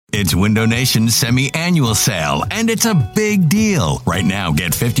It's Window Nation's semi-annual sale, and it's a big deal. Right now,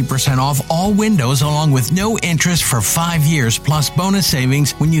 get 50% off all windows along with no interest for 5 years plus bonus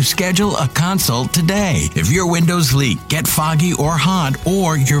savings when you schedule a consult today. If your windows leak, get foggy or hot,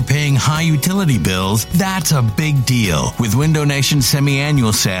 or you're paying high utility bills, that's a big deal. With Window Nation's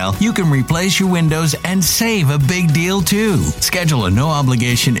semi-annual sale, you can replace your windows and save a big deal too. Schedule a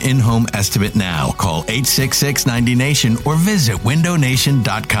no-obligation in-home estimate now. Call 866-90NATION or visit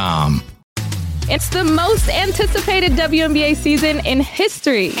windownation.com. It's the most anticipated WNBA season in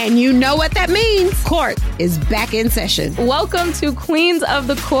history. And you know what that means. Court is back in session. Welcome to Queens of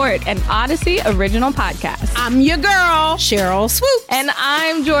the Court, an Odyssey original podcast. I'm your girl, Cheryl Swoop. And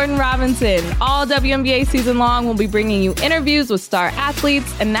I'm Jordan Robinson. All WNBA season long, we'll be bringing you interviews with star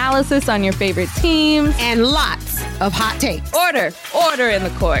athletes, analysis on your favorite teams, and lots of hot takes. Order in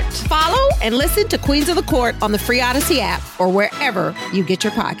the court. Follow and listen to Queens of the Court on the free Odyssey app or wherever you get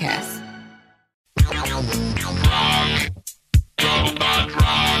your podcasts.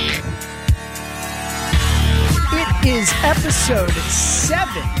 It is episode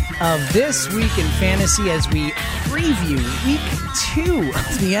 7 of This Week in Fantasy as we preview week 2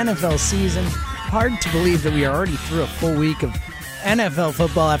 of the NFL season. Hard to believe that we are already through a full week of NFL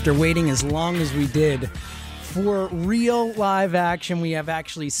football after waiting as long as we did for real live action. We have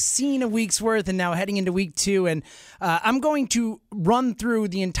actually seen a week's worth and now heading into week 2. And I'm going to run through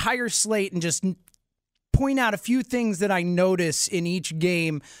the entire slate and just point out a few things that I notice in each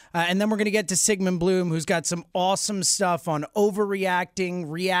game. And then we're going to get to Sigmund Bloom, who's got some awesome stuff on overreacting,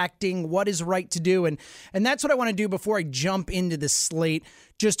 reacting, what is right to do. And that's what I want to do before I jump into the slate.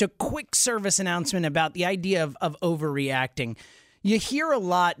 Just a quick service announcement about the idea of overreacting. You hear a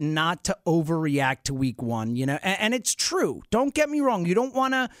lot not to overreact to week 1, and it's true. Don't get me wrong. You don't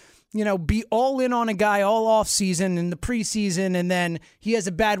want to, be all in on a guy all off season in the preseason and then he has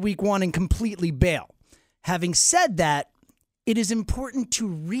a bad week 1 and completely bail. Having said that, it is important to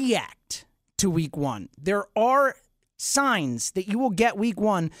react to week 1. There are signs that you will get week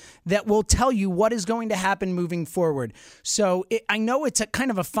 1 that will tell you what is going to happen moving forward. So I know it's a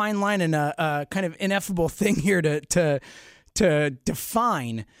kind of a fine line and a kind of ineffable thing here to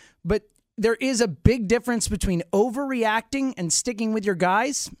define, but there is a big difference between overreacting and sticking with your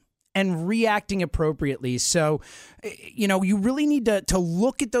guys and reacting appropriately. So, you really need to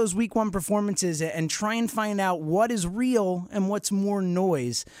look at those week 1 performances and try and find out what is real and what's more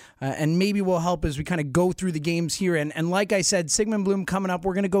noise. And maybe will help as we kind of go through the games here. And like I said, Sigmund Bloom coming up,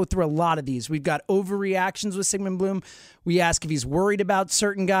 we're going to go through a lot of these. We've got overreactions with Sigmund Bloom. We ask if he's worried about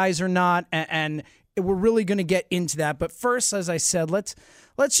certain guys or not. And we're really going to get into that. But first, as I said, let's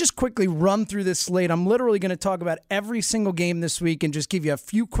just quickly run through this slate. I'm literally going to talk about every single game this week and just give you a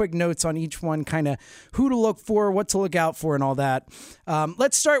few quick notes on each one, kind of who to look for, what to look out for, and all that.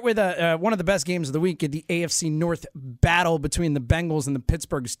 Let's start with one of the best games of the week, the AFC North battle between the Bengals and the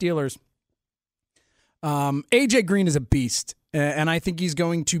Pittsburgh Steelers. AJ Green is a beast, and I think he's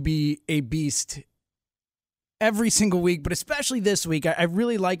going to be a beast every single week, but especially this week. I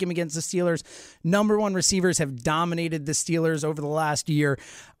really like him against the Steelers. Number 1 receivers have dominated the Steelers over the last year.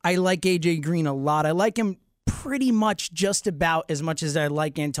 I like AJ Green a lot. I like him pretty much just about as much as I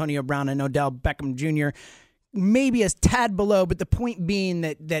like Antonio Brown and Odell Beckham Jr., maybe a tad below, but the point being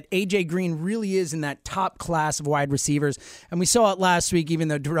that AJ Green really is in that top class of wide receivers. And we saw it last week, even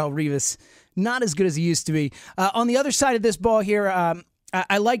though Darrelle Revis not as good as he used to be. On the other side of this ball here,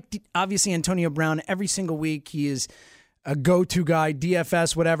 I like, obviously, Antonio Brown every single week. He is a go-to guy,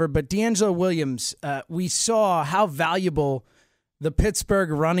 DFS, whatever. But DeAngelo Williams, we saw how valuable the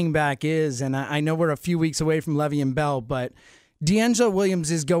Pittsburgh running back is. And I know we're a few weeks away from Le'Veon Bell, but DeAngelo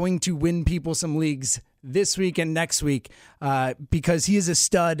Williams is going to win people some leagues this week and next week because he is a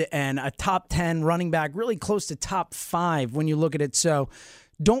stud and a top 10 running back, really close to top 5 when you look at it. So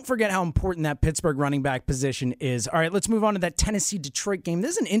don't forget how important that Pittsburgh running back position is. All right, let's move on to that Tennessee-Detroit game.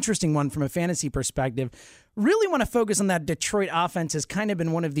 This is an interesting one from a fantasy perspective. Really want to focus on that Detroit offense. Has kind of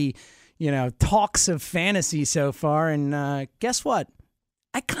been one of the, talks of fantasy so far. And guess what?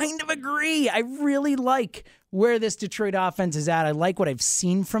 I kind of agree. I really like where this Detroit offense is at. I like what I've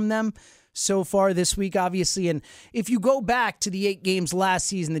seen from them so far this week, obviously. And if you go back to the 8 games last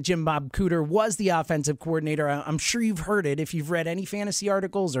season that Jim Bob Cooter was the offensive coordinator, I'm sure you've heard it if you've read any fantasy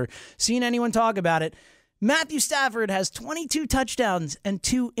articles or seen anyone talk about it. Matthew Stafford has 22 touchdowns and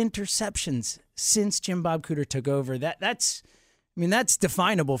 2 interceptions since Jim Bob Cooter took over. That's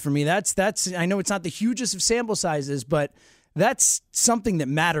definable for me. That's I know it's not the hugest of sample sizes, but that's something that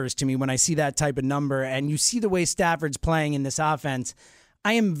matters to me when I see that type of number. And you see the way Stafford's playing in this offense.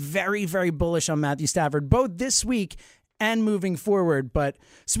 I am very, very bullish on Matthew Stafford, both this week and moving forward. But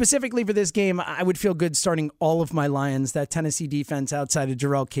specifically for this game, I would feel good starting all of my Lions. That Tennessee defense outside of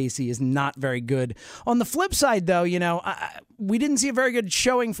Jarrell Casey is not very good. On the flip side, though, we didn't see a very good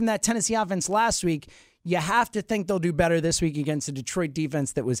showing from that Tennessee offense last week. You have to think they'll do better this week against a Detroit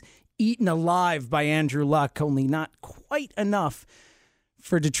defense that was eaten alive by Andrew Luck, only not quite enough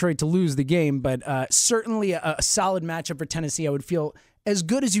for Detroit to lose the game, but certainly a solid matchup for Tennessee. I would feel as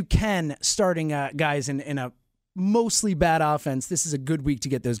good as you can starting guys in a mostly bad offense. This is a good week to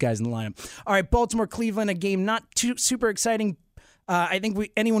get those guys in the lineup. All right, Baltimore-Cleveland, a game not too super exciting. I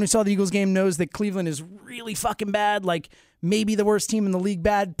think anyone who saw the Eagles game knows that Cleveland is really fucking bad, like maybe the worst team in the league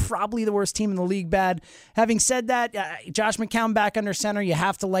bad, probably the worst team in the league bad. Having said that, Josh McCown back under center. You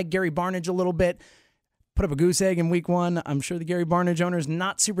have to like Gary Barnidge a little bit. Put up a goose egg in week 1. I'm sure the Gary Barnidge owner is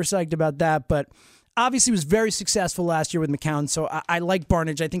not super psyched about that, but obviously was very successful last year with McCown, so I like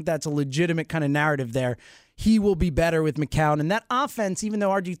Barnidge. I think that's a legitimate kind of narrative there. He will be better with McCown. And that offense, even though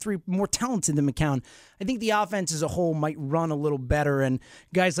RG3 more talented than McCown, I think the offense as a whole might run a little better, and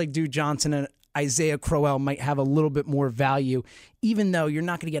guys like Duke Johnson and Isaiah Crowell might have a little bit more value, even though you're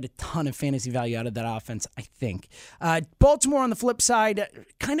not going to get a ton of fantasy value out of that offense, I think. Baltimore on the flip side,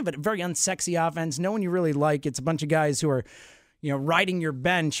 kind of a very unsexy offense. No one you really like. It's a bunch of guys who are riding your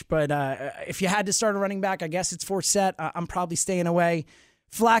bench, but if you had to start a running back, I guess it's Forsett. I'm probably staying away.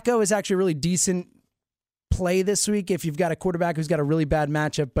 Flacco is actually a really decent play this week if you've got a quarterback who's got a really bad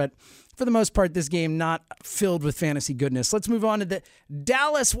matchup, but for the most part, this game not filled with fantasy goodness. Let's move on to the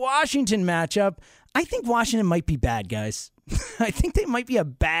Dallas-Washington matchup. I think Washington might be bad, guys. I think they might be a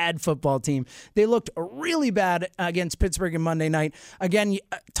bad football team. They looked really bad against Pittsburgh on Monday night. Again,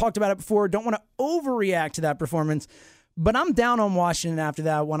 talked about it before. Don't want to overreact to that performance, but I'm down on Washington after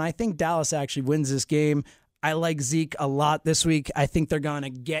that one. I think Dallas actually wins this game. I like Zeke a lot this week. I think they're going to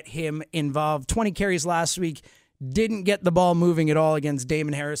get him involved. 20 carries last week. Didn't get the ball moving at all against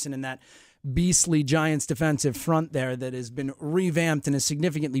Damon Harrison and that beastly Giants defensive front there that has been revamped and is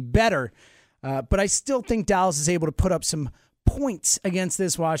significantly better. But I still think Dallas is able to put up some points against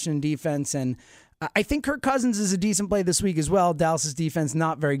this Washington defense. And I think Kirk Cousins is a decent play this week as well. Dallas's defense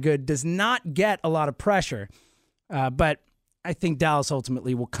not very good. Does not get a lot of pressure. But I think Dallas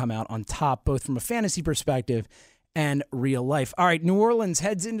ultimately will come out on top, both from a fantasy perspective and real life. All right, New Orleans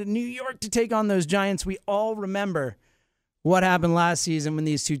heads into New York to take on those Giants. We all remember what happened last season when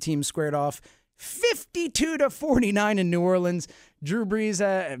these two teams squared off 52-49 in New Orleans. Drew Brees,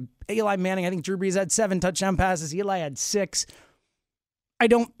 Eli Manning, I think Drew Brees had 7 touchdown passes. Eli had 6. I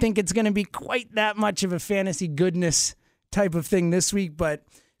don't think it's going to be quite that much of a fantasy goodness type of thing this week, but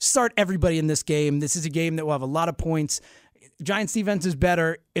start everybody in this game. This is a game that will have a lot of points. Giants defense is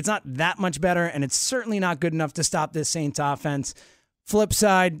better. It's not that much better, and it's certainly not good enough to stop this Saints offense. Flip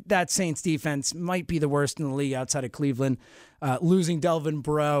side, that Saints defense might be the worst in the league outside of Cleveland. Losing Delvin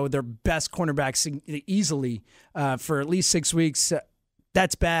Breaux, their best cornerback easily for at least 6 weeks.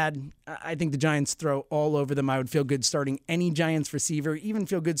 That's bad. I think the Giants throw all over them. I would feel good starting any Giants receiver, even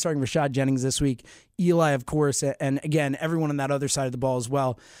feel good starting Rashad Jennings this week. Eli, of course, and again, everyone on that other side of the ball as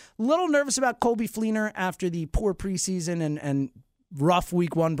well. A little nervous about Colby Fleener after the poor preseason and rough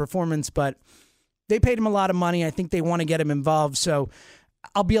week 1 performance, but they paid him a lot of money. I think they want to get him involved, so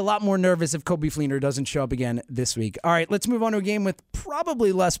I'll be a lot more nervous if Colby Fleener doesn't show up again this week. All right, let's move on to a game with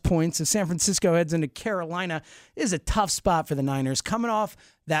probably less points. As San Francisco heads into Carolina, it is a tough spot for the Niners. Coming off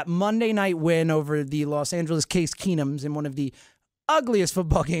that Monday night win over the Los Angeles Case Keenums in one of the ugliest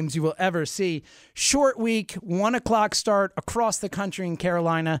football games you will ever see. Short week, 1 o'clock start across the country in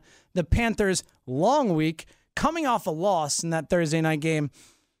Carolina. The Panthers, long week, coming off a loss in that Thursday night game.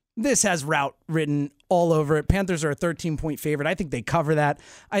 This has route written all over it. Panthers are a 13-point favorite. I think they cover that.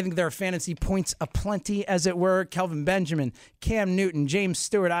 I think there are fantasy points aplenty, as it were. Kelvin Benjamin, Cam Newton, James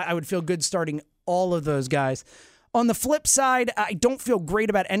Stewart. I would feel good starting all of those guys. On the flip side, I don't feel great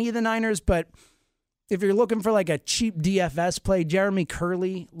about any of the Niners, but if you're looking for like a cheap DFS play, Jeremy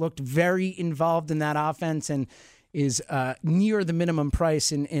Curley looked very involved in that offense and is near the minimum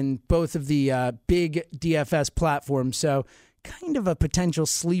price in both of the big DFS platforms. So kind of a potential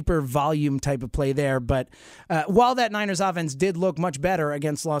sleeper volume type of play there. But while that Niners offense did look much better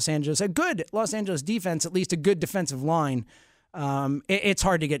against Los Angeles, a good Los Angeles defense, at least a good defensive line, it's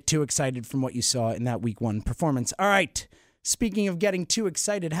hard to get too excited from what you saw in that week 1 performance. All right. Speaking of getting too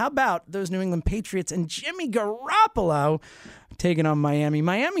excited, how about those New England Patriots and Jimmy Garoppolo taking on Miami?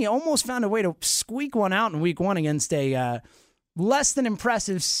 Miami almost found a way to squeak one out in week 1 against a less than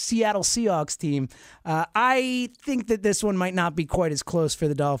impressive Seattle Seahawks team. I think that this one might not be quite as close for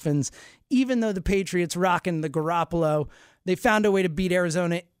the Dolphins. Even though the Patriots rocking the Garoppolo, they found a way to beat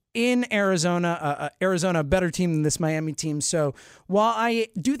Arizona in Arizona. Arizona, a better team than this Miami team. So while I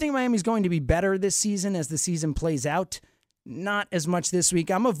do think Miami's going to be better this season as the season plays out, not as much this week.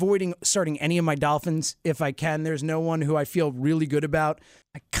 I'm avoiding starting any of my Dolphins if I can. There's no one who I feel really good about.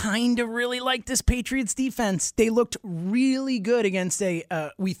 I kind of really like this Patriots defense. They looked really good against a,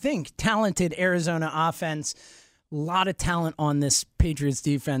 we think, talented Arizona offense. A lot of talent on this Patriots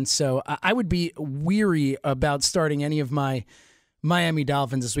defense. So I would be weary about starting any of my Miami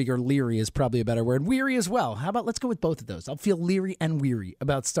Dolphins this week, or leery is probably a better word. Weary as well. How about let's go with both of those? I'll feel leery and weary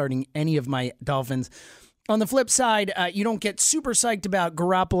about starting any of my Dolphins. On the flip side, you don't get super psyched about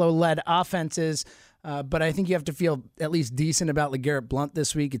Garoppolo-led offenses, but I think you have to feel at least decent about LeGarrette Blount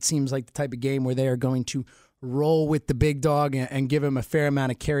this week. It seems like the type of game where they are going to roll with the big dog and give him a fair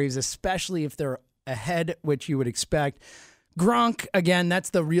amount of carries, especially if they're ahead, which you would expect. Gronk, again, that's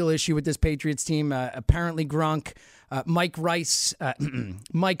the real issue with this Patriots team. Apparently Gronk, Mike Reese, of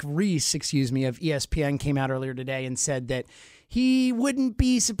ESPN came out earlier today and said that he wouldn't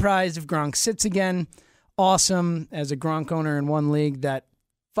be surprised if Gronk sits again. Awesome. As a Gronk owner in one league, that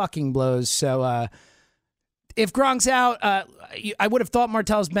fucking blows. So if Gronk's out, I would have thought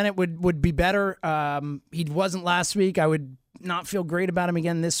Martellus Bennett would be better. He wasn't last week. I would not feel great about him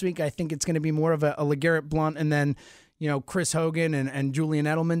again this week. I think it's going to be more of a LeGarrette Blount and then, Chris Hogan and Julian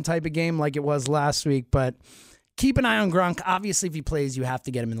Edelman type of game like it was last week. But keep an eye on Gronk. Obviously, if he plays, you have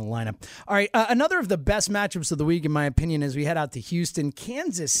to get him in the lineup. All right, another of the best matchups of the week, in my opinion, as we head out to Houston.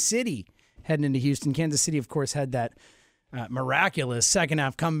 Kansas City heading into Houston. Kansas City, of course, had that miraculous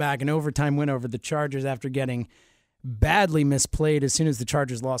second-half comeback and overtime win over the Chargers after getting badly misplayed. As soon as the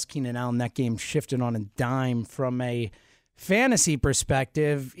Chargers lost Keenan Allen, that game shifted on a dime. From a fantasy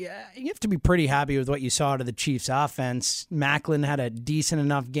perspective, you have to be pretty happy with what you saw out of the Chiefs' offense. Macklin had a decent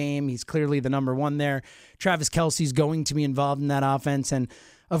enough game. He's clearly the number one there. Travis Kelce's going to be involved in that offense. And,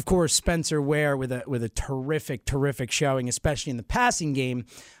 of course, Spencer Ware with a terrific showing, especially in the passing game.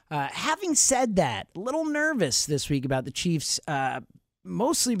 Having said that, a little nervous this week about the Chiefs,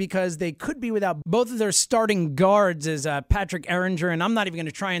 mostly because they could be without both of their starting guards, as Patrick Ehringer, and I'm not even going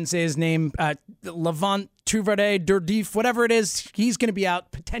to try and say his name, Levant Tuvade, Durdif, whatever it is, he's going to be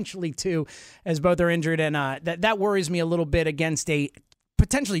out potentially too, as both are injured, and that worries me a little bit against a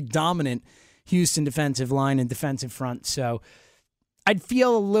potentially dominant Houston defensive line and defensive front. So I'd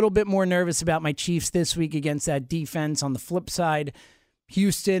feel a little bit more nervous about my Chiefs this week against that defense. On the flip side,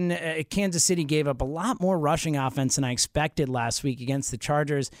 Houston, Kansas City gave up a lot more rushing offense than I expected last week against the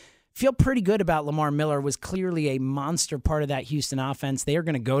Chargers. Feel pretty good about Lamar Miller. Was clearly a monster part of that Houston offense. They are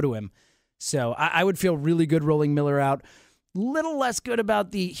going to go to him. So I would feel really good rolling Miller out. Little less good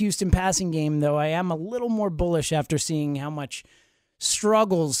about the Houston passing game, though. I am a little more bullish after seeing how much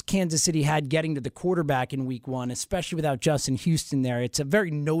struggles Kansas City had getting to the quarterback in week one, especially without Justin Houston there. It's a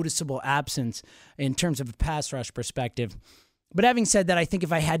very noticeable absence in terms of a pass rush perspective. But having said that, I think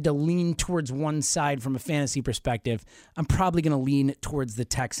if I had to lean towards one side from a fantasy perspective, I'm probably going to lean towards the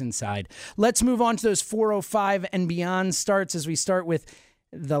Texan side. Let's move on to those 405 and beyond starts as we start with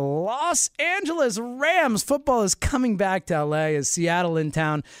the Los Angeles Rams. Football is coming back to L.A. as Seattle in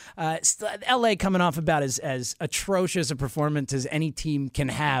town. L.A. coming off about as atrocious a performance as any team can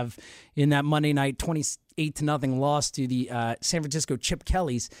have in that Monday night 28-0 loss to the San Francisco Chip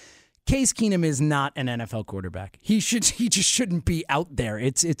Kellys. Case Keenum is not an NFL quarterback. He just shouldn't be out there.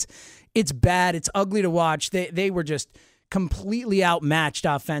 It's bad. It's ugly to watch. They were just completely outmatched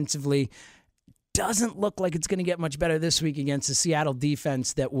offensively. Doesn't look like it's going to get much better this week against the Seattle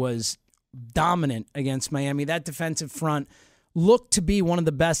defense that was dominant against Miami. That defensive front looked to be one of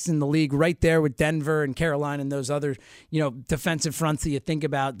the best in the league, right there with Denver and Carolina and those other, defensive fronts that you think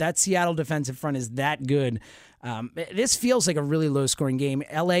about. That Seattle defensive front is that good. This feels like a really low-scoring game.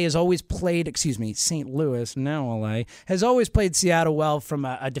 St. Louis, now LA, has always played Seattle well from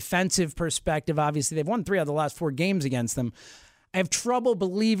a defensive perspective. Obviously, they've won 3 out of the last 4 games against them. I have trouble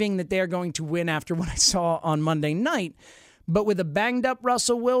believing that they are going to win after what I saw on Monday night. But with a banged-up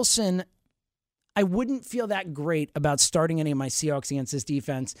Russell Wilson, I wouldn't feel that great about starting any of my Seahawks against this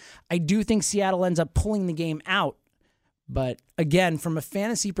defense. I do think Seattle ends up pulling the game out. But again, from a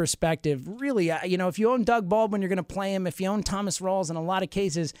fantasy perspective, really, if you own Doug Baldwin, you're going to play him. If you own Thomas Rawls, in a lot of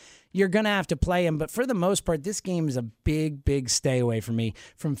cases, you're going to have to play him. But for the most part, this game is a big stay away from me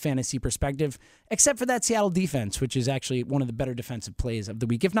from fantasy perspective, except for that Seattle defense, which is actually one of the better defensive plays of the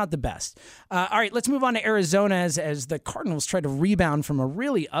week, if not the best. All right, let's move on to Arizona as the Cardinals try to rebound from a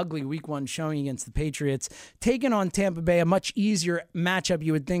really ugly week 1 showing against the Patriots. Taking on Tampa Bay, a much easier matchup,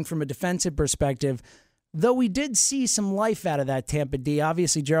 you would think, from a defensive perspective. Though we did see some life out of that Tampa D.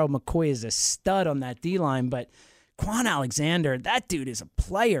 Obviously, Gerald McCoy is a stud on that D-line, but Quan Alexander, that dude is a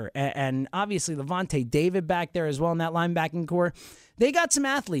player. And obviously Levante David back there as well in that linebacking core. They got some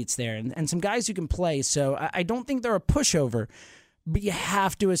athletes there and some guys who can play. So I don't think they're a pushover. But you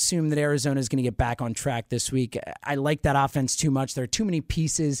have to assume that Arizona is going to get back on track this week. I like that offense too much. There are too many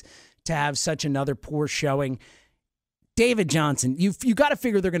pieces to have such another poor showing. David Johnson, you got to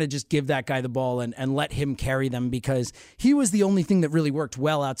figure they're going to just give that guy the ball and let him carry them, because he was the only thing that really worked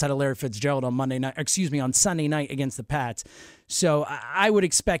well outside of Larry Fitzgerald on Sunday night against the Pats. So I would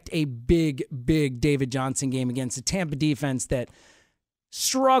expect a big David Johnson game against a Tampa defense that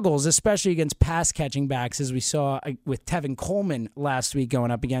struggles, especially against pass-catching backs, as we saw with Tevin Coleman last week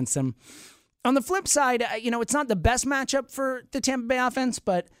going up against them. On the flip side, it's not the best matchup for the Tampa Bay offense,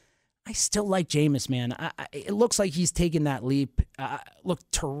 but I still like Jameis, man. It looks like he's taken that leap.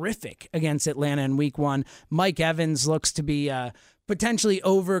 Looked terrific against Atlanta in week 1. Mike Evans looks to be potentially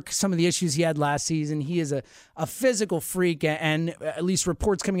over some of the issues he had last season. He is a physical freak, and at least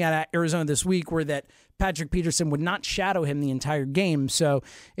reports coming out of Arizona this week were that Patrick Peterson would not shadow him the entire game. So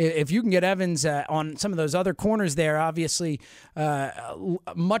if you can get Evans on some of those other corners there, obviously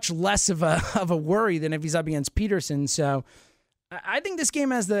much less of a worry than if he's up against Peterson. So I think this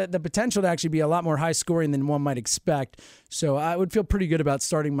game has the potential to actually be a lot more high scoring than one might expect. So I would feel pretty good about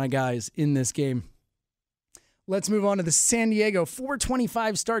starting my guys in this game. Let's move on to the San Diego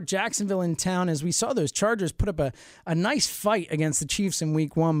 4:25 start. Jacksonville in town, as we saw those Chargers put up a nice fight against the Chiefs in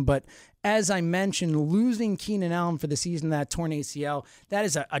week 1. But as I mentioned, losing Keenan Allen for the season, that torn ACL, that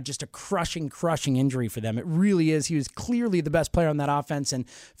is just a crushing injury for them. It really is. He was clearly the best player on that offense and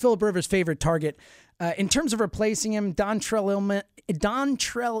Phillip Rivers' favorite target. In terms of replacing him, Dontrell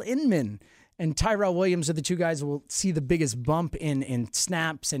Inman and Tyrell Williams are the two guys who will see the biggest bump in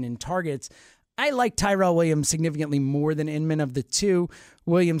snaps and in targets. I like Tyrell Williams significantly more than Inman of the two.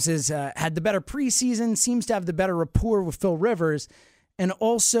 Williams has had the better preseason, seems to have the better rapport with Phil Rivers, and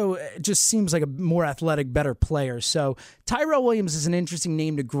also just seems like a more athletic, better player. So Tyrell Williams is an interesting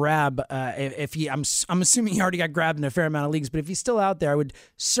name to grab. I'm assuming he already got grabbed in a fair amount of leagues, but if he's still out there, I would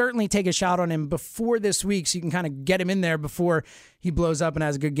certainly take a shot on him before this week so you can kind of get him in there before he blows up and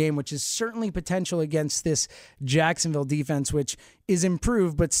has a good game, which is certainly potential against this Jacksonville defense, which is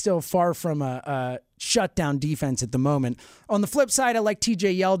improved, but still far from a shutdown defense at the moment. On the flip side, I like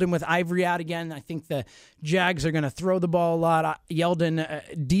TJ Yeldon with Ivory out again. I think the Jags are going to throw the ball a lot.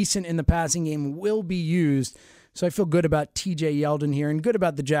 Yeldon, decent in the passing game, will be used. So I feel good about TJ Yeldon here and good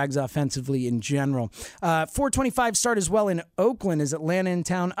about the Jags offensively in general. 4:25 start as well in Oakland as Atlanta in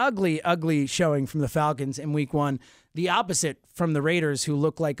town. Ugly showing from the Falcons in week 1. The opposite from the Raiders, who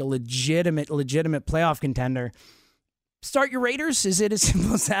look like a legitimate playoff contender. Start your Raiders. Is it as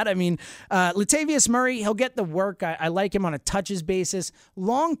simple as that? I mean, Latavius Murray, he'll get the work. I like him on a touches basis.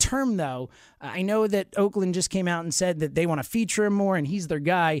 Long term, though, I know that Oakland just came out and said that they want to feature him more, and he's their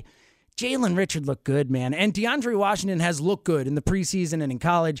guy. Jalen Richard looked good, man. And DeAndre Washington has looked good in the preseason and in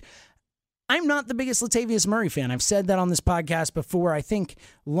college. I'm not the biggest Latavius Murray fan. I've said that on this podcast before. I think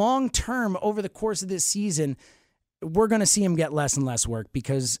long term, over the course of this season, we're going to see him get less and less work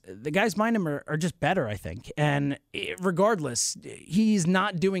because the guys behind him are just better, I think. And regardless, he's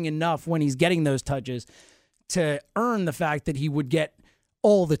not doing enough when he's getting those touches to earn the fact that he would get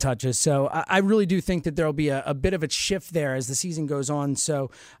all the touches. So I really do think that there'll be a bit of a shift there as the season goes on. So,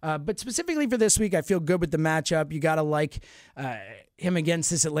 but specifically for this week, I feel good with the matchup. You got to like him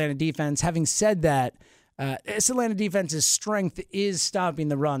against this Atlanta defense. Having said that, this Atlanta defense's strength is stopping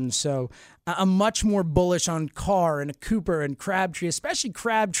the run, so I'm much more bullish on Carr and Cooper and Crabtree, especially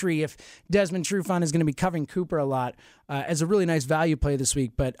Crabtree if Desmond Trufant is going to be covering Cooper a lot as a really nice value play this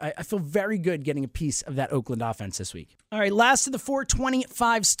week. But I feel very good getting a piece of that Oakland offense this week. All right, last of the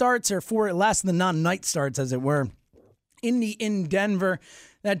 4:25 starts, or last of the non-night starts, as it were. Indy in Denver.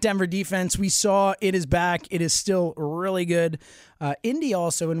 That Denver defense, we saw it is back. It is still really good. Indy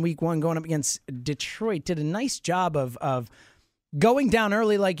also in week 1 going up against Detroit did a nice job of going down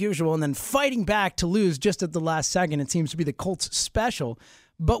early like usual and then fighting back to lose just at the last second. It seems to be the Colts special.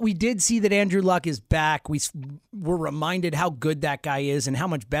 But we did see that Andrew Luck is back. We were reminded how good that guy is and how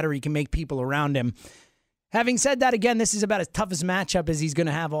much better he can make people around him. Having said that, again, this is about as toughest matchup as he's going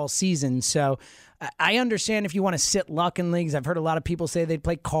to have all season. So I understand if you want to sit Luck in leagues. I've heard a lot of people say they'd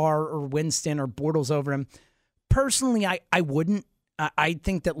play Carr or Winston or Bortles over him. Personally, I wouldn't. I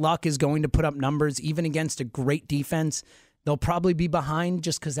think that Luck is going to put up numbers even against a great defense. They'll probably be behind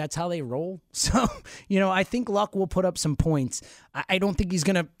just because that's how they roll. So, I think Luck will put up some points. I don't think he's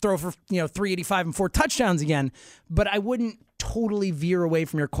going to throw for, 385 and 4 touchdowns again, but I wouldn't totally veer away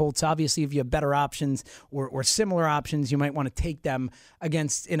from your Colts. Obviously, if you have better options or similar options, you might want to take them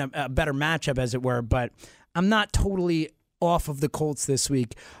against in a better matchup, as it were. But I'm not totally off of the Colts this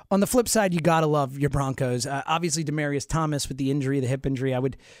week. On the flip side, you got to love your Broncos. Obviously, Demaryius Thomas with the injury, the hip injury, I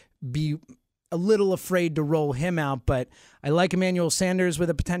would be a little afraid to roll him out, but I like Emmanuel Sanders with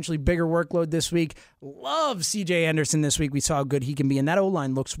a potentially bigger workload this week. Love C.J. Anderson this week. We saw how good he can be, and that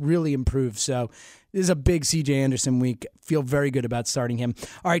O-line looks really improved. So this is a big C.J. Anderson week. Feel very good about starting him.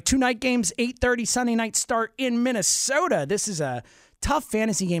 All right, 2 night games, 8:30 Sunday night start in Minnesota. This is a tough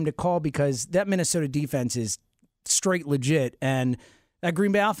fantasy game to call because that Minnesota defense is straight legit, and that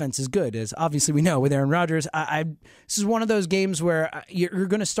Green Bay offense is good, as obviously we know with Aaron Rodgers. This is one of those games where you're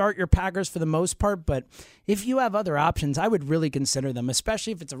going to start your Packers for the most part, but if you have other options, I would really consider them,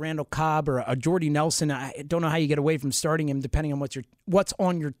 especially if it's a Randall Cobb or a Jordy Nelson. I don't know how you get away from starting him depending on what's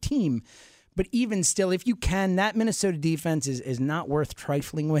on your team. But even still, if you can, that Minnesota defense is not worth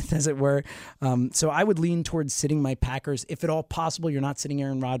trifling with, as it were. So I would lean towards sitting my Packers. If at all possible, you're not sitting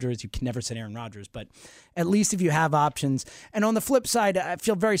Aaron Rodgers. You can never sit Aaron Rodgers, but at least if you have options. And on the flip side, I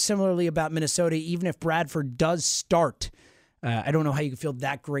feel very similarly about Minnesota, even if Bradford does start. I don't know how you can feel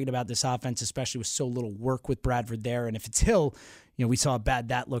that great about this offense, especially with so little work with Bradford there. And if it's Hill, we saw how bad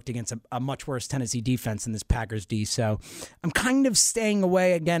that looked against a much worse Tennessee defense than this Packers D. So I'm kind of staying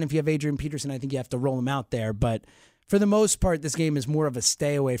away. Again, if you have Adrian Peterson, I think you have to roll him out there. But for the most part, this game is more of a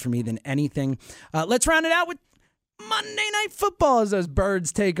stay away for me than anything. Let's round it out with Monday Night Football as those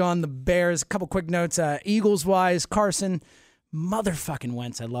Birds take on the Bears. A couple quick notes. Eagles-wise, Carson, motherfucking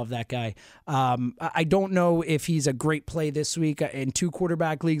Wentz. I love that guy. I don't know if he's a great play this week. In 2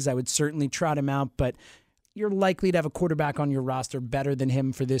 quarterback leagues, I would certainly trot him out, but you're likely to have a quarterback on your roster better than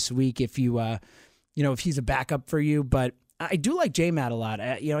him for this week if you, if he's a backup for you. But I do like J-Matt a lot.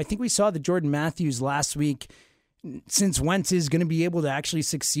 I think we saw the Jordan Matthews last week. Since Wentz is going to be able to actually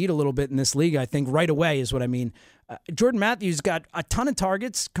succeed a little bit in this league, I think right away is what I mean. Jordan Matthews got a ton of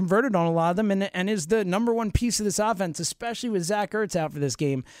targets, converted on a lot of them, and is the number one piece of this offense, especially with Zach Ertz out for this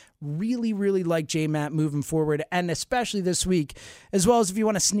game. Really, really like J-Matt moving forward, and especially this week, as well as if you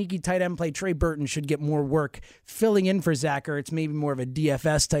want a sneaky tight end play, Trey Burton should get more work filling in for Zach Ertz, maybe more of a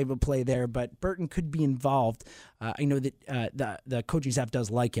DFS type of play there, but Burton could be involved. I know that the coaching staff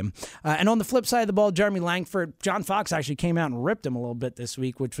does like him. And on the flip side of the ball, Jeremy Langford, John Fox actually came out and ripped him a little bit this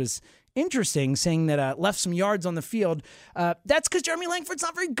week, which was interesting, saying that left some yards on the field. That's because Jeremy Langford's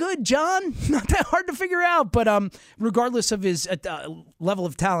not very good, John. Not that hard to figure out. But regardless of his level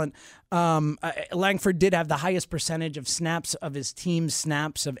of talent, Langford did have the highest percentage of snaps of his team's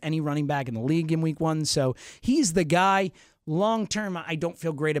snaps of any running back in the league in week 1. So he's the guy. Long term, I don't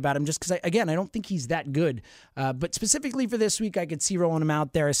feel great about him just because, I don't think he's that good. But specifically for this week, I could see rolling him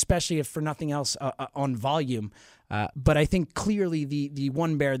out there, especially if for nothing else on volume. But I think clearly the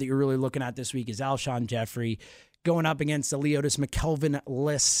one bear that you're really looking at this week is Alshon Jeffrey going up against the Leotis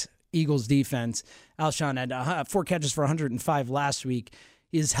McKelvin-less Eagles defense. Alshon had 4 catches for 105 last week,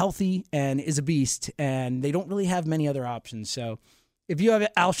 is healthy and is a beast, and they don't really have many other options. So if you have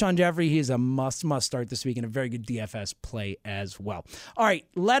Alshon Jeffrey, he is a must start this week and a very good DFS play as well. All right,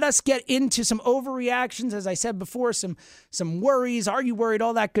 let us get into some overreactions. As I said before, some worries. Are you worried?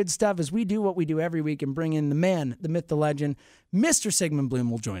 All that good stuff as we do what we do every week and bring in the man, the myth, the legend. Mr. Sigmund Bloom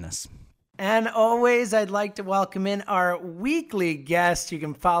will join us. And always, I'd like to welcome in our weekly guest. You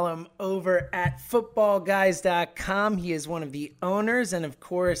can follow him over at footballguys.com. He is one of the owners and, of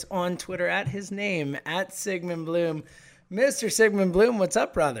course, on Twitter at his name, at Sigmund Bloom. Mr. Sigmund Bloom, what's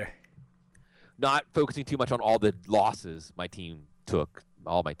up, brother? Not focusing too much on all the losses my team took,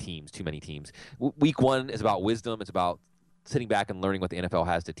 all my teams, too many teams. Week 1 is about wisdom. It's about sitting back and learning what the NFL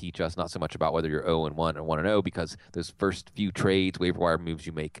has to teach us, not so much about whether you're 0-1 or 1-0, because those first few trades, waiver wire moves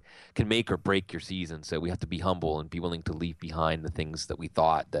you make can make or break your season. So we have to be humble and be willing to leave behind the things that we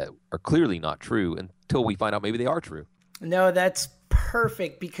thought that are clearly not true until we find out maybe they are true. No, that's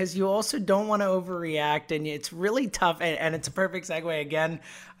perfect, because you also don't want to overreact, and it's really tough, and it's a perfect segue. Again,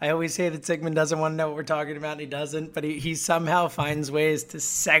 I always say that Sigmund doesn't want to know what we're talking about, and he doesn't, but he somehow finds ways to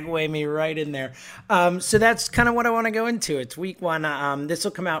segue me right in there. So that's kind of what I want to go into. It's week 1. This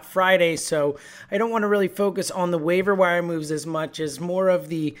will come out Friday, so I don't want to really focus on the waiver wire moves as much as more of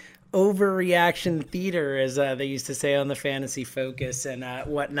the overreaction theater, as they used to say on the Fantasy Focus and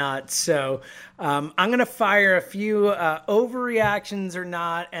whatnot. So I'm going to fire a few overreactions or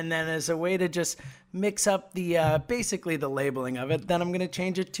not, and then as a way to just mix up the basically the labeling of it, then I'm going to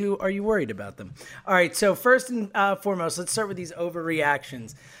change it to, are you worried about them? All right, so first and foremost, let's start with these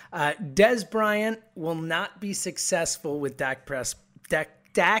overreactions. Dez Bryant will not be successful with Dak Prescott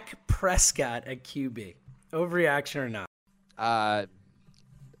at QB. Overreaction or not?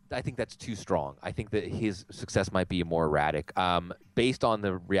 I think that's too strong. I think that his success might be more erratic. Based on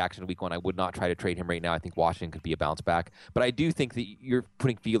the reaction to week 1, I would not try to trade him right now. I think Washington could be a bounce back. But I do think that you're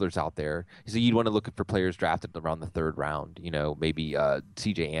putting feelers out there. So you'd want to look for players drafted around the 3rd round, maybe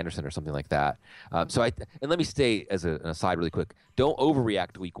C.J. Anderson or something like that. And let me say as an aside really quick, don't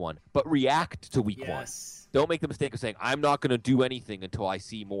overreact to week 1, but react to week 1. Don't make the mistake of saying, I'm not going to do anything until I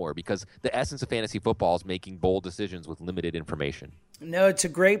see more, because the essence of fantasy football is making bold decisions with limited information. No, it's a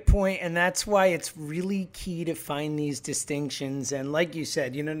great point, and that's why it's really key to find these distinctions. And like you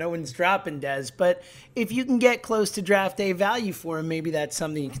said, no one's dropping Dez, but if you can get close to draft day value for him, maybe that's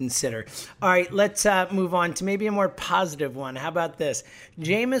something you consider. All right, let's move on to maybe a more positive one. How about this?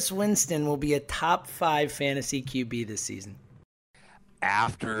 Jameis Winston will be a top 5 fantasy QB this season.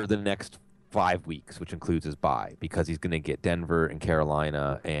 After the next 5 weeks, which includes his bye, because he's going to get Denver and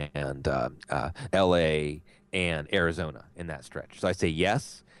Carolina and LA and Arizona in that stretch. So I say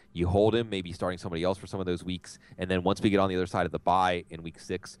yes, you hold him, maybe starting somebody else for some of those weeks. And then once we get on the other side of the bye in week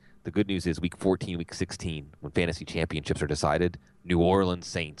 6, the good news is week 14, week 16, when fantasy championships are decided, New Orleans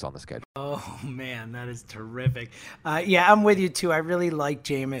Saints on the schedule. Oh, man, that is terrific. Yeah, I'm with you, too. I really like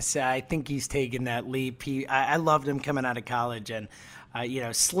Jameis. I think he's taken that leap. I loved him coming out of college, and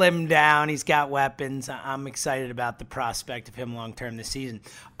slimmed down. He's got weapons. I'm excited about the prospect of him long-term this season.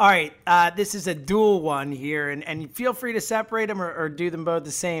 All right, this is a dual one here, and feel free to separate them or do them both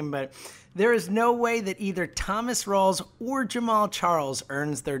the same, but there is no way that either Thomas Rawls or Jamal Charles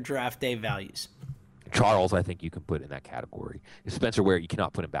earns their draft day values. Charles, I think you can put in that category. Spencer Ware, you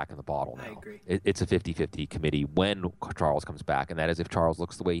cannot put him back in the bottle now. I agree. It's a 50-50 committee when Charles comes back, and that is if Charles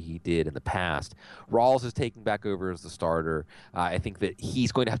looks the way he did in the past. Rawls is taking back over as the starter. I think that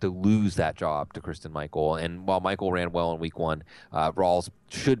he's going to have to lose that job to Christine Michael, and while Michael ran well in week 1, Rawls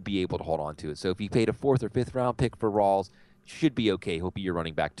should be able to hold on to it. So if you paid a 4th or 5th round pick for Rawls, should be okay. He'll be your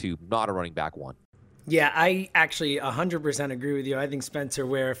running back 2, not a running back 1. Yeah, I actually 100% agree with you. I think Spencer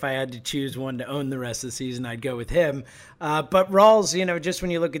Ware, if I had to choose one to own the rest of the season, I'd go with him. But Rawls, just when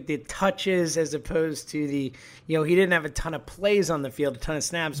you look at the touches as opposed to the, he didn't have a ton of plays on the field, a ton of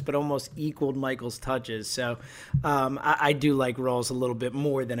snaps, but almost equaled Michael's touches. So I do like Rawls a little bit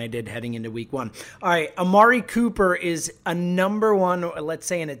more than I did heading into week 1. All right, Amari Cooper is a number 1, let's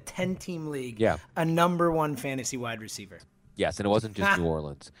say in a 10-team league, a number 1 fantasy wide receiver. Yes, and it wasn't just New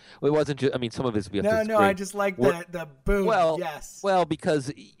Orleans. It wasn't just. I mean, some of his. No, I just like the boom. Well, yes. Well,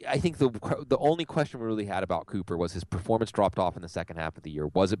 because I think the only question we really had about Cooper was his performance dropped off in the second half of the year.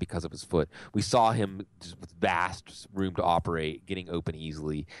 Was it because of his foot? We saw him just with vast room to operate, getting open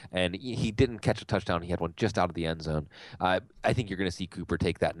easily, and he didn't catch a touchdown. He had one just out of the end zone. I think you're going to see Cooper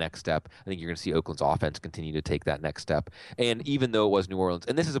take that next step. I think you're going to see Oakland's offense continue to take that next step. And even though it was New Orleans,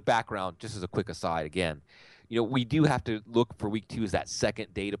 and this is a background, just as a quick aside, again. We do have to look for week 2 as that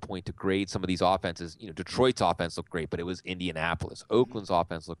second data point to grade some of these offenses. Detroit's offense looked great, but it was Indianapolis. Oakland's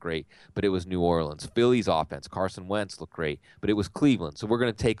offense looked great, but it was New Orleans. Philly's offense, Carson Wentz looked great, but it was Cleveland. So we're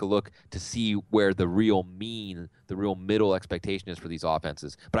going to take a look to see where the real middle expectation is for these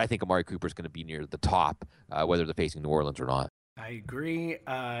offenses. But I think Amari Cooper is going to be near the top, whether they're facing New Orleans or not. I agree.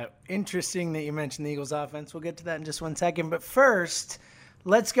 Interesting that you mentioned the Eagles offense. We'll get to that in just one second. But first,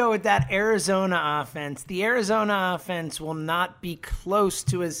 let's go with that Arizona offense. The Arizona offense will not be close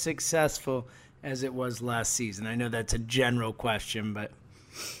to as successful as it was last season. I know that's a general question, but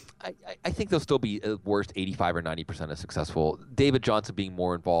I think they'll still be at worst 85 or 90% as successful. David Johnson being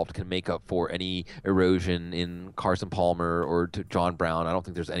more involved can make up for any erosion in Carson Palmer or to John Brown. I don't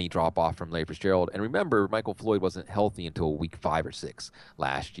think there's any drop-off from Larry Fitzgerald. And remember, Michael Floyd wasn't healthy until week 5 or 6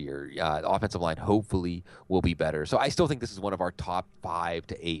 last year. The offensive line hopefully will be better. So I still think this is one of our top 5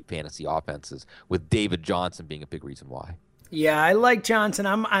 to 8 fantasy offenses, with David Johnson being a big reason why. Yeah, I like Johnson.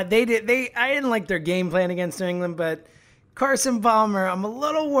 I didn't like their game plan against New England, but Carson Palmer, I'm a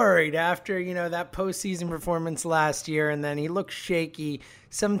little worried after, that postseason performance last year, and then he looked shaky.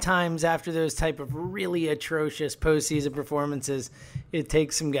 Sometimes after those type of really atrocious postseason performances, it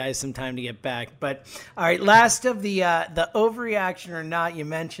takes some guys some time to get back. But, all right, last of the overreaction or not, you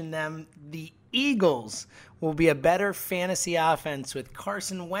mentioned them, the Eagles will be a better fantasy offense with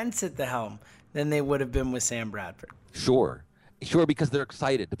Carson Wentz at the helm than they would have been with Sam Bradford. Sure, because they're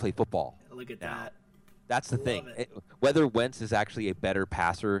excited to play football. Look at that. That's the thing. Whether Wentz is actually a better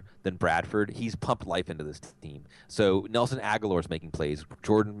passer than Bradford, he's pumped life into this team. So Nelson Aguilar is making plays.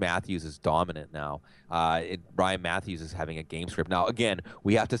 Jordan Matthews is dominant now. Ryan Matthews is having a game script. Now, again,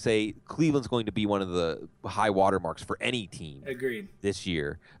 we have to say Cleveland's going to be one of the high watermarks for any team. Agreed. This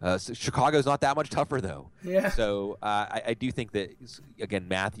year. So Chicago's not that much tougher, though. Yeah. So I do think that, again,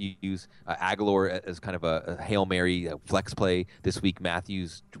 Matthews, Aguilar as kind of a Hail Mary flex play this week.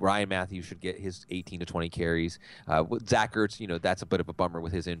 Ryan Matthews should get his 18 to 20 carries. Zach Ertz, that's a bit of a bummer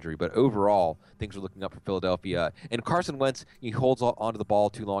with his injury, but overall things are looking up for Philadelphia. And Carson Wentz, he holds onto the ball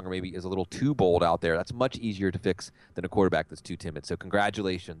too long or maybe is a little too bold out there. That's much easier to fix than a quarterback that's too timid. So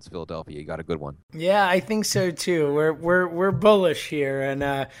congratulations, Philadelphia, you got a good one. Yeah, I think so too. We're bullish here, and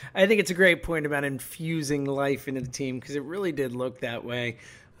I think it's a great point about infusing life into the team because it really did look that way.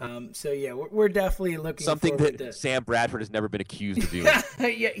 So yeah, we're definitely looking something forward that to Sam Bradford has never been accused of doing.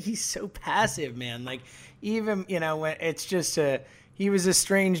 Yeah, he's so passive, man. Like even when it's just he was a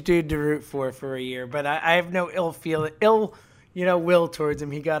strange dude to root for a year, but I have no will towards him.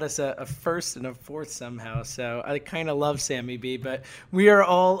 He got us a first and a fourth somehow, so I kind of love Sammy B. But we are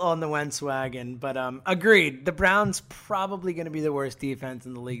all on the Wentz wagon. But agreed, the Browns probably going to be the worst defense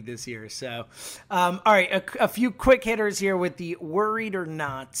in the league this year. So, all right, a few quick hitters here with the worried or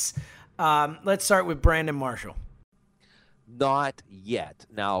nots. Let's start with Brandon Marshall. Not yet.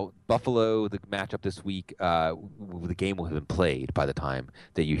 Now, Buffalo, the matchup this week, the game will have been played by the time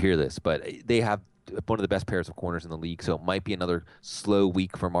that you hear this, but they have one of the best pairs of corners in the league, so it might be another slow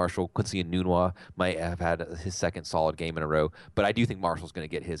week for Marshall. Quincy Enunwa might have had his second solid game in a row, but I do think Marshall's going to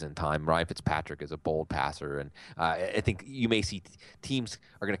get his in time. Ryan Fitzpatrick is a bold passer, and I think you may see teams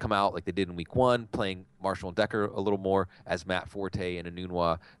are going to come out like they did in week one, playing Marshall and Decker a little more as Matt Forte and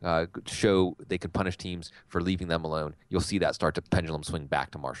Enunwa show they can punish teams for leaving them alone. You'll see that start to pendulum swing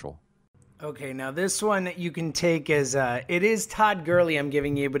back to Marshall. Okay, now this one you can take as it is Todd Gurley I'm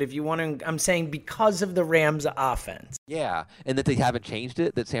giving you, but if you want to, I'm saying because of the Rams' offense. Yeah, and that they haven't changed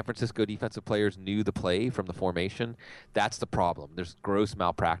it, that San Francisco defensive players knew the play from the formation. That's the problem. There's gross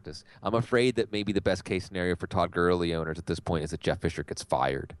malpractice. I'm afraid that maybe the best case scenario for Todd Gurley owners at this point is that Jeff Fisher gets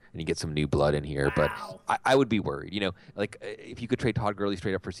fired and you get some new blood in here. Wow. But I would be worried. Like if you could trade Todd Gurley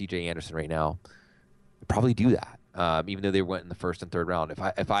straight up for C.J. Anderson right now, I'd probably do that. Even though they went in the first and third round.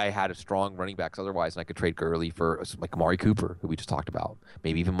 If I had a strong running backs otherwise, and I could trade Gurley for like Amari Cooper, who we just talked about,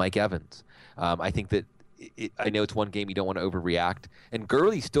 maybe even Mike Evans. I think that I know it's one game, you don't want to overreact. And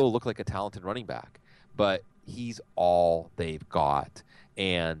Gurley still looked like a talented running back, but he's all they've got.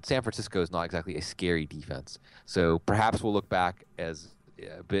 And San Francisco is not exactly a scary defense. So perhaps we'll look back as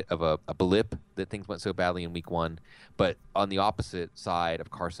a bit of a blip that things went so badly in week one. But on the opposite side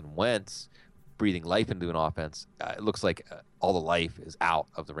of Carson Wentz, breathing life into an offense, it looks like all the life is out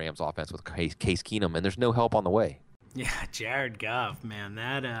of the Rams offense with Case Keenum, and there's no help on the way. Yeah, Jared Goff, man,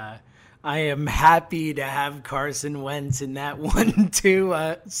 that I am happy to have Carson Wentz in that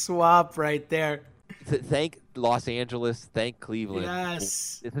 1-2 swap right there. Thank Los Angeles, thank Cleveland.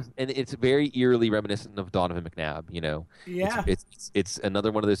 Yes, and it's very eerily reminiscent of Donovan McNabb. Yeah, it's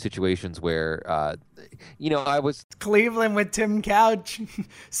another one of those situations where, I was Cleveland with Tim Couch.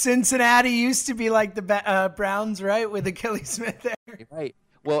 Cincinnati used to be like the Browns, right, with Achilles Smith there. Right.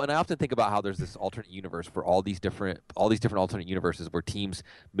 Well, and I often think about how there's this alternate universe for all these different alternate universes where teams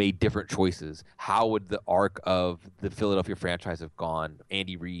made different choices. How would the arc of the Philadelphia franchise have gone?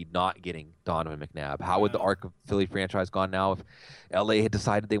 Andy Reid not getting Donovan McNabb. How would the arc of Philly franchise gone now if LA had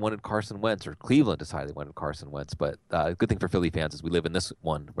decided they wanted Carson Wentz or Cleveland decided they wanted Carson Wentz? But good thing for Philly fans is we live in this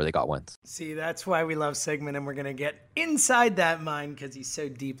one where they got Wentz. See, that's why we love Sigmund, and we're going to get inside that mind because he's so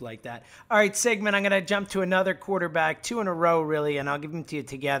deep like that. All right, Sigmund, I'm going to jump to another quarterback, 2 in a row really, and I'll give them to you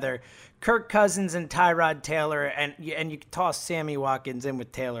together. Kirk Cousins and Tyrod Taylor, and you can toss Sammy Watkins in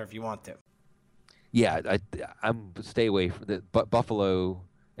with Taylor if you want to. Yeah, I'm stay away from the Buffalo,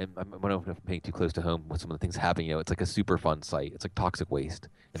 and I don't know if I'm paying too close to home with some of the things happening. It's like a super fun site. It's like toxic waste,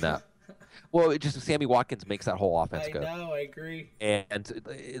 and that. Well, it just Sammy Watkins makes that whole offense go. I know, I agree. And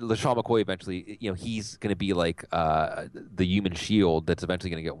LaShawn McCoy eventually, he's going to be like the human shield that's eventually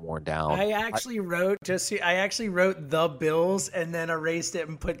going to get worn down. I actually wrote the Bills and then erased it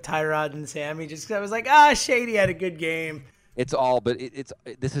and put Tyrod and Sammy just because I was like, Shady had a good game. It's all, but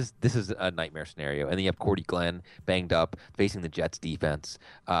this is a nightmare scenario, and then you have Cordy Glenn banged up, facing the Jets defense.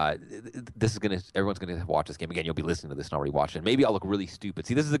 Everyone's gonna watch this game again. You'll be listening to this and already watching it. Maybe I'll look really stupid.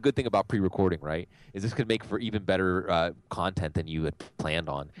 See, this is a good thing about pre-recording, right? Is this could make for even better content than you had planned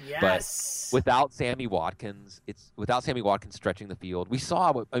on. Yes. But without Sammy Watkins stretching the field, we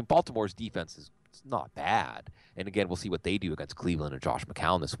saw. Baltimore's defense is it's not bad. And again, we'll see what they do against Cleveland and Josh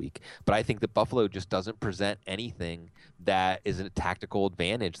McCown this week. But I think that Buffalo just doesn't present anything that is a tactical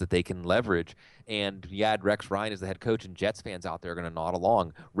advantage that they can leverage. And you add Rex Ryan as the head coach, and Jets fans out there are going to nod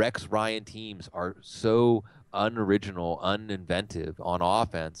along. Rex Ryan teams are so unoriginal, uninventive on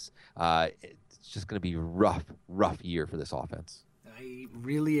offense. It's just going to be a rough year for this offense. I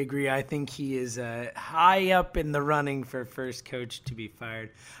really agree. I think he is high up in the running for first coach to be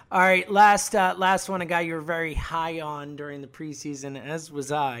fired. All right, last one, a guy you were very high on during the preseason, as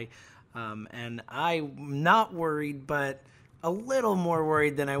was I. And I'm not worried, but a little more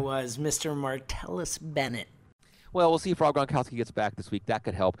worried than I was, Mr. Martellus Bennett. Well, we'll see if Rob Gronkowski gets back this week. That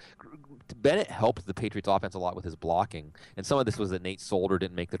could help. Bennett helped the Patriots offense a lot with his blocking, and some of this was that Nate Solder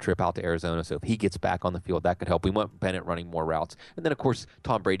didn't make the trip out to Arizona, so if he gets back on the field, that could help. We want Bennett running more routes, and then, of course,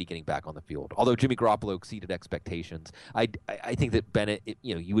 Tom Brady getting back on the field. Although Jimmy Garoppolo exceeded expectations, I think that Bennett,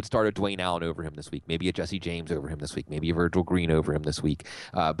 you would start a Dwayne Allen over him this week, maybe a Jesse James over him this week, maybe a Virgil Green over him this week,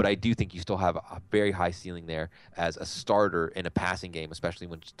 but I do think you still have a very high ceiling there as a starter in a passing game, especially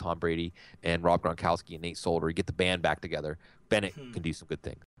when Tom Brady and Rob Gronkowski and Nate Solder get the band back together. Bennett can do some good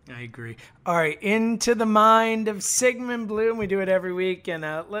things. I agree. All right, into the mind of Sigmund Bloom. We do it every week, and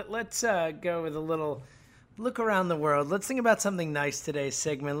let's go with a little look around the world. Let's think about something nice today,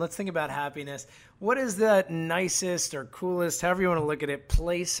 Sigmund. Let's think about happiness. What is the nicest or coolest, however you want to look at it,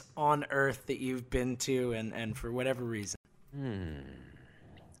 place on Earth that you've been to, and for whatever reason?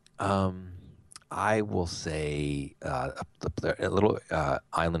 I will say a little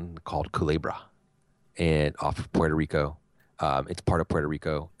island called Culebra, and off of Puerto Rico. It's part of Puerto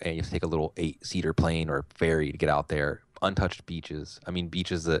Rico, and you have to take a little 8-seater plane or ferry to get out there. Untouched beaches. I mean,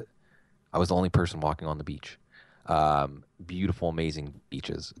 beaches that I was the only person walking on the beach. Beautiful, amazing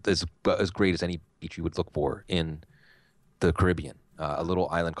beaches. As great as any beach you would look for in the Caribbean. A little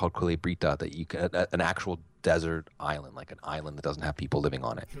island called Culebrita that you can, an actual desert island, like an island that doesn't have people living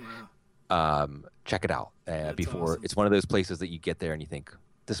on it. Wow. Check it out before. Awesome. It's one of those places that you get there and you think,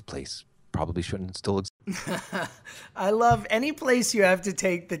 this place probably shouldn't still exist. I love any place you have to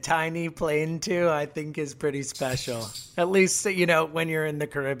take the tiny plane to, I think is pretty special. At least, when you're in the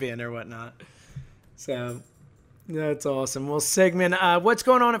Caribbean or whatnot. So that's awesome. Well, Sigmund, what's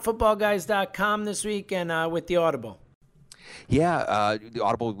going on at footballguys.com this week and with the Audible? Yeah, the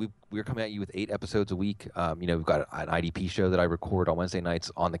Audible, we're coming at you with 8 episodes a week. We've got an IDP show that I record on Wednesday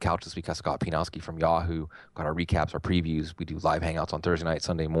nights. On the couch this week, I Scott Pianowski from Yahoo. Got our recaps, our previews. We do live hangouts on Thursday night,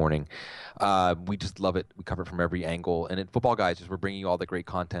 Sunday morning. We just love it. We cover it from every angle. And at Football Guys, we're bringing you all the great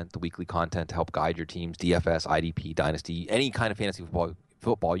content, the weekly content to help guide your teams, DFS, IDP, Dynasty, any kind of fantasy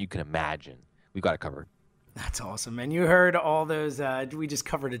football you can imagine. We've got it covered. That's awesome. And you heard all those. We just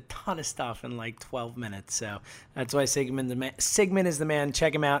covered a ton of stuff in like 12 minutes. So that's why Sigmund is the man.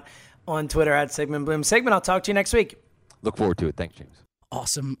 Check him out on Twitter at Sigmund Bloom. Sigmund, I'll talk to you next week. Look forward to it. Thanks, James.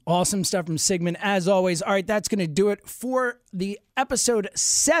 Awesome stuff from Sigmund, as always. All right, that's going to do it for the episode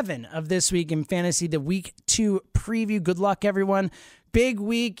 7 of This Week in Fantasy, the Week 2 preview. Good luck, everyone. Big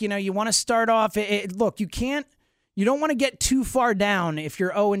week. You want to start off. Look, you don't want to get too far down if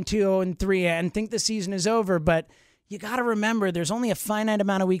you're 0-2, 0-3 and think the season is over, but you got to remember there's only a finite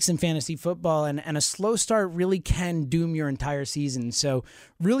amount of weeks in fantasy football, and a slow start really can doom your entire season. So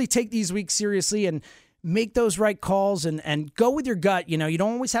really take these weeks seriously and make those right calls and go with your gut. You don't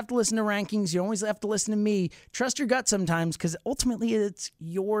always have to listen to rankings. You don't always have to listen to me. Trust your gut sometimes, because ultimately it's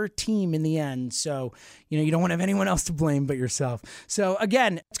your team in the end. So, you don't want to have anyone else to blame but yourself. So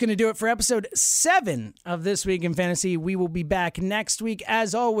again, it's going to do it for episode 7 of This Week in Fantasy. We will be back next week,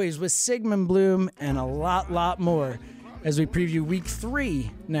 as always, with Sigmund Bloom and a lot more as we preview week 3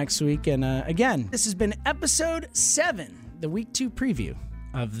 next week. And again, this has been episode 7, the week 2 preview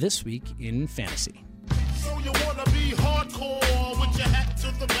of This Week in Fantasy. So you wanna be hardcore with your hat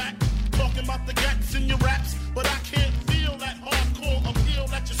to the back, talking about the gats in your raps, but I can't feel that hardcore appeal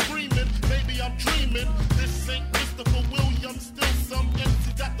that you're screaming. Maybe I'm dreaming. This ain't